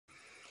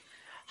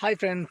Hi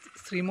friends,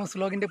 ശ്രീമോസ്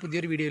വ്ലോഗിൻ്റെ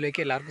പുതിയൊരു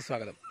വീഡിയോയിലേക്ക് എല്ലാവർക്കും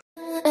സ്വാഗതം.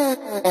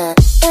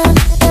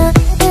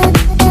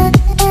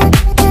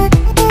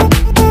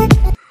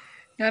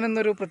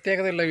 ഞാനിന്നൊരു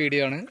പ്രത്യേകതയുള്ള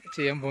വീഡിയോ ആണ്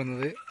ചെയ്യാൻ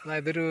പോകുന്നത്.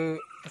 അതായത് ഒരു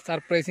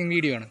സർപ്രൈസിങ്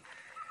വീഡിയോ ആണ്.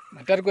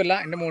 മറ്റാർക്കുമല്ല,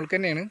 എൻ്റെ മോൾക്ക്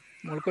തന്നെയാണ്.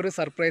 മോൾക്കൊരു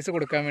സർപ്രൈസ്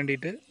കൊടുക്കാൻ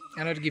വേണ്ടിയിട്ട്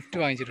ഞാനൊരു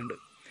ഗിഫ്റ്റ് വാങ്ങിച്ചിട്ടുണ്ട്.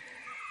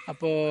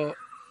 അപ്പോൾ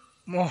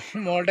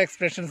മോളുടെ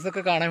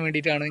എക്സ്പ്രഷൻസൊക്കെ കാണാൻ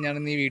വേണ്ടിയിട്ടാണ്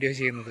ഞാനിന്ന് ഈ വീഡിയോ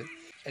ചെയ്യുന്നത്.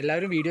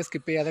 എല്ലാവരും വീഡിയോ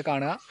സ്കിപ്പ് ചെയ്യാതെ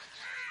കാണുക.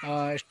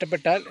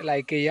 ഇഷ്ടപ്പെട്ടാൽ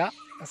ലൈക്ക്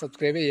ചെയ്യുക,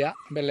 സബ്സ്ക്രൈബ്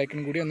ചെയ്യുക, ബെല്ലൈക്കൺ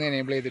കൂടി ഒന്ന്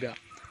എനേബിൾ ചെയ്തിടുക.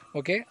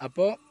 ഓക്കെ,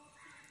 അപ്പോൾ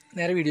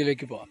നേരെ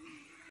വീഡിയോയിലേക്ക് പോവാം.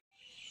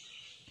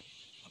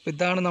 അപ്പോൾ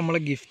ഇതാണ് നമ്മളെ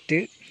ഗിഫ്റ്റ്.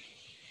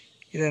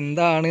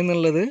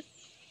 ഇതെന്താണെന്നുള്ളത്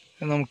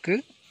നമുക്ക്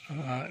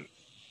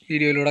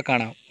വീഡിയോയിലൂടെ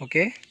കാണാം.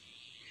 ഓക്കെ,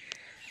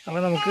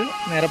 അപ്പോൾ നമുക്ക്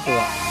നേരെ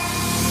പോവാം.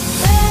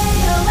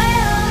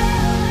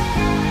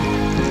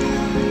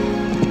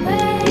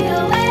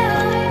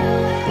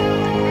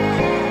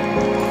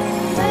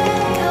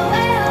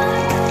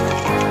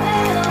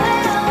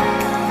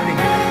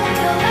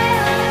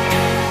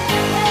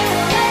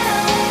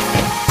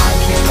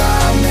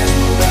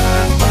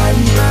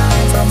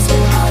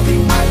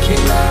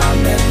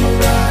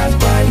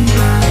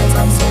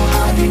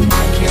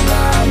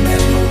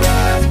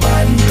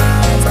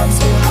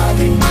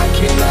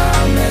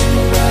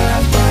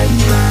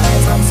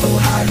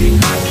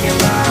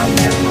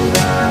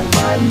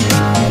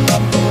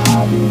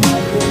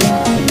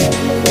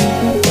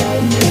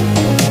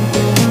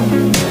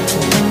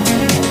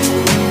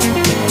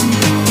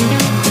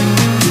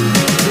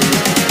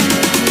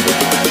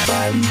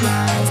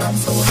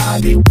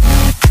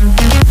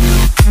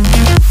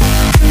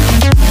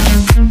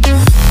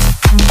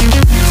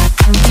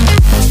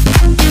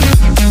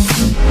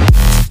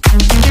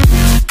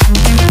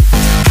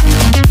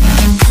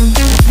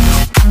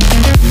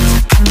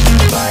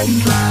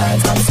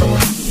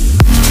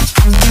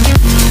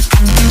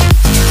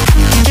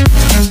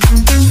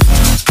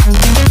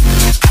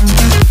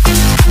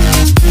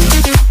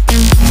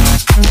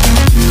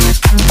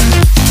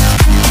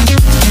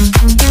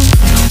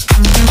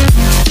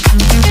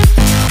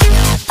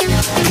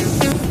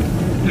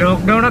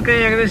 ലോക്ക്ഡൗണൊക്കെ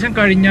ഏകദേശം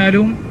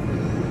കഴിഞ്ഞാലും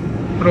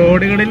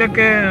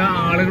റോഡുകളിലൊക്കെ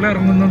ആളുകൾ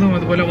ഇറങ്ങുന്നതും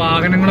അതുപോലെ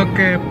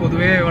വാഹനങ്ങളൊക്കെ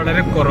പൊതുവെ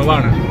വളരെ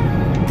കുറവാണ്.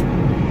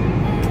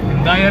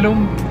 എന്തായാലും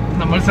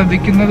നമ്മൾ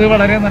ശ്രദ്ധിക്കുന്നത്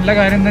വളരെ നല്ല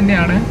കാര്യം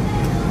തന്നെയാണ്.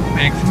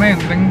 മാക്സിമം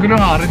എന്തെങ്കിലും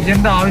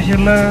അർജന്റ്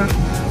ആവശ്യമുള്ള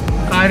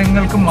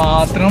കാര്യങ്ങൾക്ക്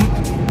മാത്രം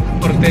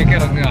പുറത്തേക്ക്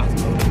ഇറങ്ങുക.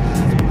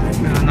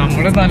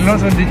 നമ്മൾ നല്ലോണം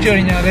ശ്രദ്ധിച്ചു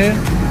കഴിഞ്ഞാൽ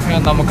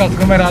നമുക്ക്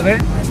അസുഖം വരാതെ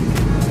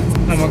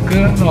നമുക്ക്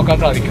നോക്കാൻ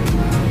സാധിക്കും.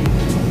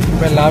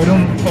 അപ്പോൾ എല്ലാവരും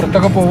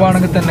പുറത്തൊക്കെ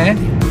പോവുകയാണെങ്കിൽ തന്നെ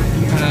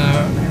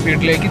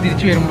വീട്ടിലേക്ക്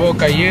തിരിച്ചു വരുമ്പോൾ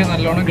കൈ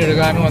നല്ലോണം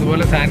കഴുകാനും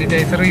അതുപോലെ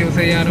സാനിറ്റൈസർ യൂസ്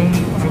ചെയ്യാനും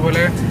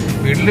അതുപോലെ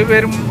വീട്ടിൽ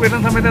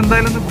വരുന്ന സമയത്ത്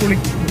എന്തായാലും ഒന്ന്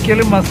കുളിക്കൽ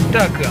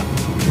മസ്റ്റാക്കുക,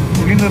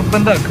 കുളി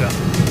നിർബന്ധമാക്കുക.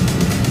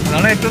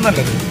 അതാണ് ഏറ്റവും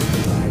നല്ലത്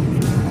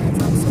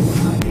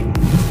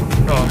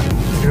കേട്ടോ.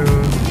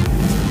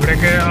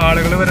 ഇവിടെയൊക്കെ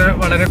ആളുകൾ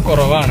വളരെ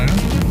കുറവാണ്.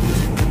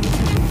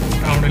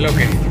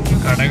 ടൗണിലൊക്കെ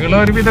കടകൾ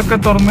ഒരുവിധമൊക്കെ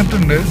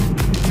തുറന്നിട്ടുണ്ട്,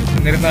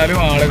 എന്നിരുന്നാലും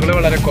ആളുകൾ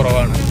വളരെ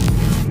കുറവാണ്.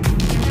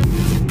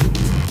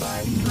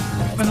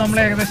 ഇപ്പം നമ്മൾ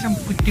ഏകദേശം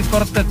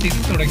കുറ്റിപ്പുറത്ത് എത്തി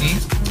തുടങ്ങി.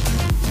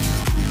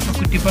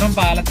 കുറ്റിപ്പുറം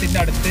പാലത്തിൻ്റെ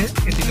അടുത്ത്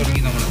എത്തി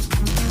തുടങ്ങി നമ്മൾ.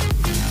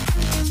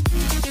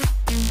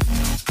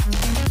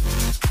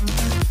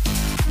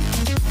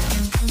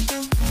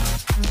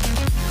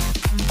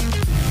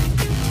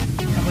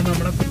 അപ്പം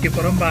നമ്മുടെ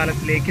കുറ്റിപ്പുറം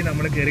പാലത്തിലേക്ക്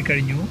നമ്മൾ കയറി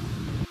കഴിഞ്ഞു.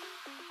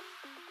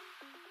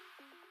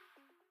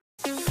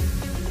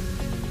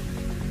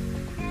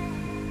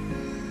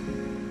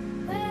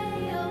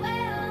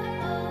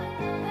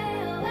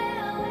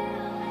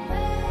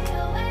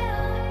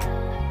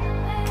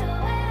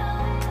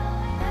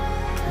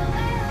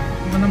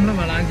 നമ്മൾ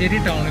വളാഞ്ചേരി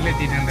ടൗണിൽ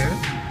എത്തിയിട്ടുണ്ട്.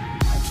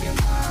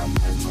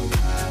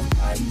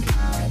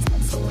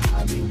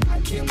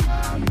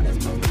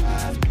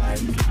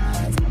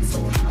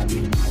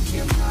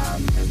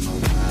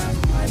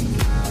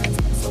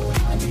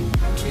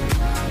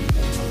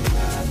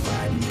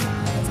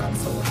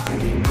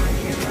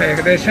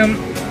 ഏകദേശം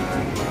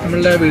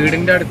നമ്മളുടെ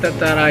വീടിൻ്റെ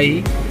അടുത്തെത്താറായി.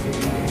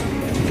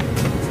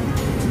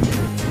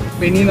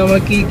 ഇനി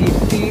നമുക്ക് ഈ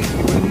ഗിഫ്റ്റ്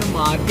ഇവിടുന്ന്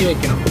മാറ്റി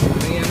വെക്കണം.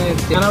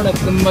 ഞാനവിടെ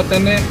എത്തുമ്പോൾ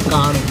തന്നെ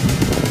കാണും.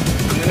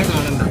 അങ്ങനെ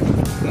കാണണ്ട,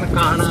 അങ്ങനെ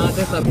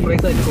കാണാതെ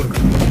സർപ്രൈസ് ആയിട്ട്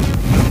കൊടുക്കണം.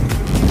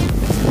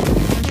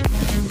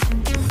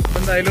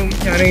 എന്തായാലും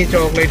ഞാൻ ഈ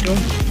ചോക്ലേറ്റും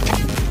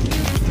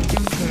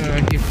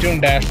ഗിഫ്റ്റും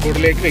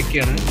ഡാഷ്ബോർഡിലേക്ക്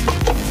വെക്കുകയാണ്.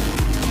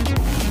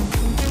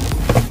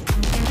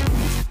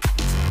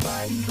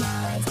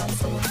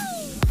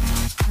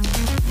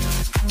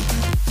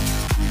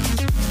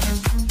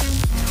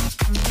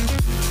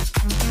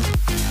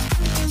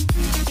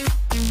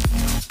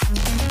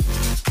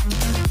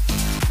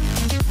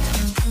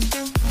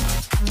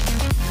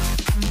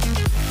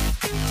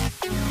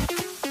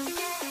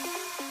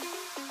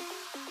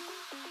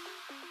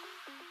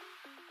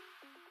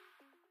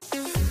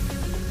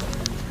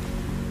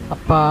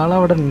 അപ്പം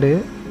ആളവിടെ ഉണ്ട്.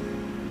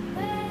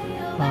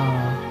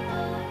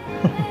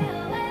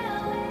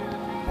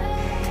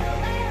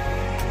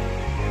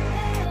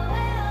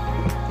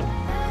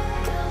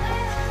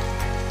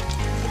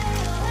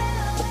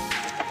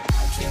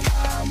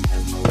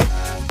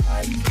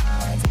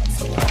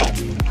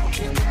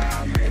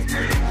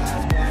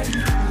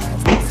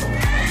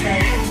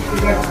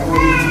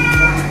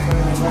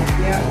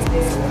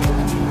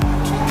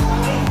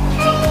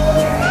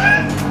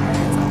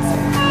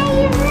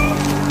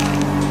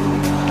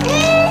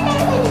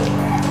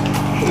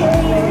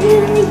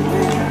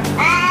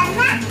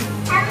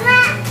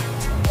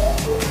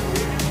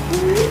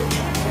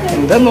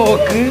 എന്താ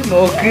നോക്ക്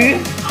നോക്ക്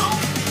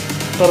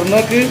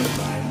തുറന്നോക്ക്.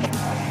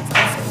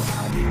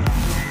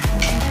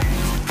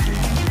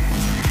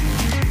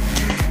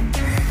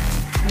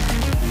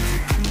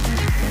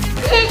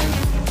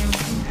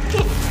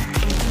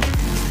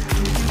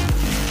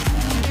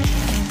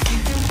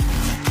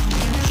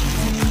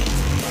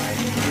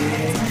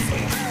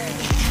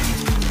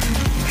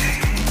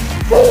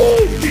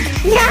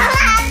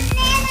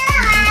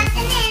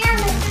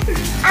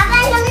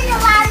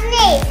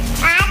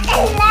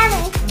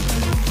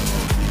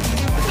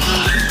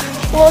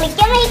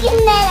 കുളിക്കാൻ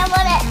വയ്ക്കുന്നേരം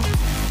പോലെ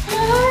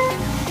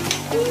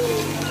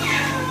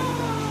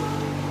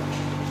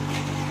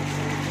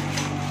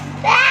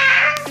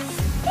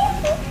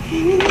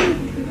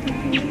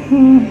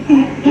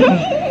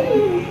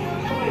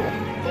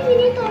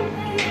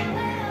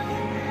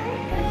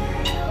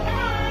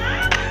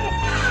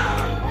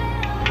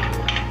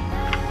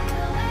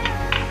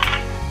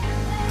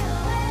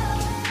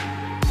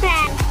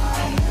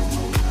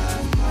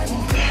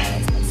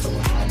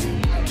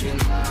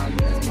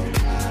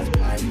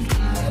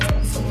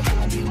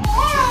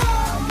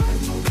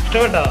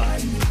ഇഷ്ടപ്പെട്ടോ?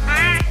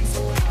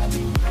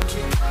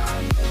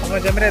 അപ്പോൾ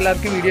ചമ്മരെ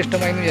എല്ലാവർക്കും വീഡിയോ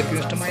ഇഷ്ടമായി എന്ന്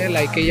വിചാരിക്കുന്നു. ഇഷ്ടമായ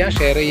ലൈക്ക് ചെയ്യുക,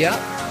 ഷെയർ ചെയ്യുക,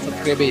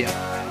 സബ്സ്ക്രൈബ് ചെയ്യുക,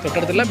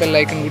 തൊട്ടടുത്തുള്ള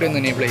ബെല്ലൈക്കൺ കൂടി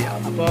ഒന്ന് എനേബിൾ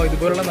ചെയ്യുക. അപ്പോൾ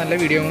ഇതുപോലുള്ള നല്ല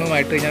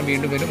വീഡിയോകളുമായിട്ട് ഞാൻ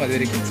വീണ്ടും വരും.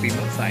 അതുവരെയും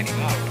ശ്രീമോൻ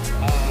സൈനിങ് ഔട്ട്.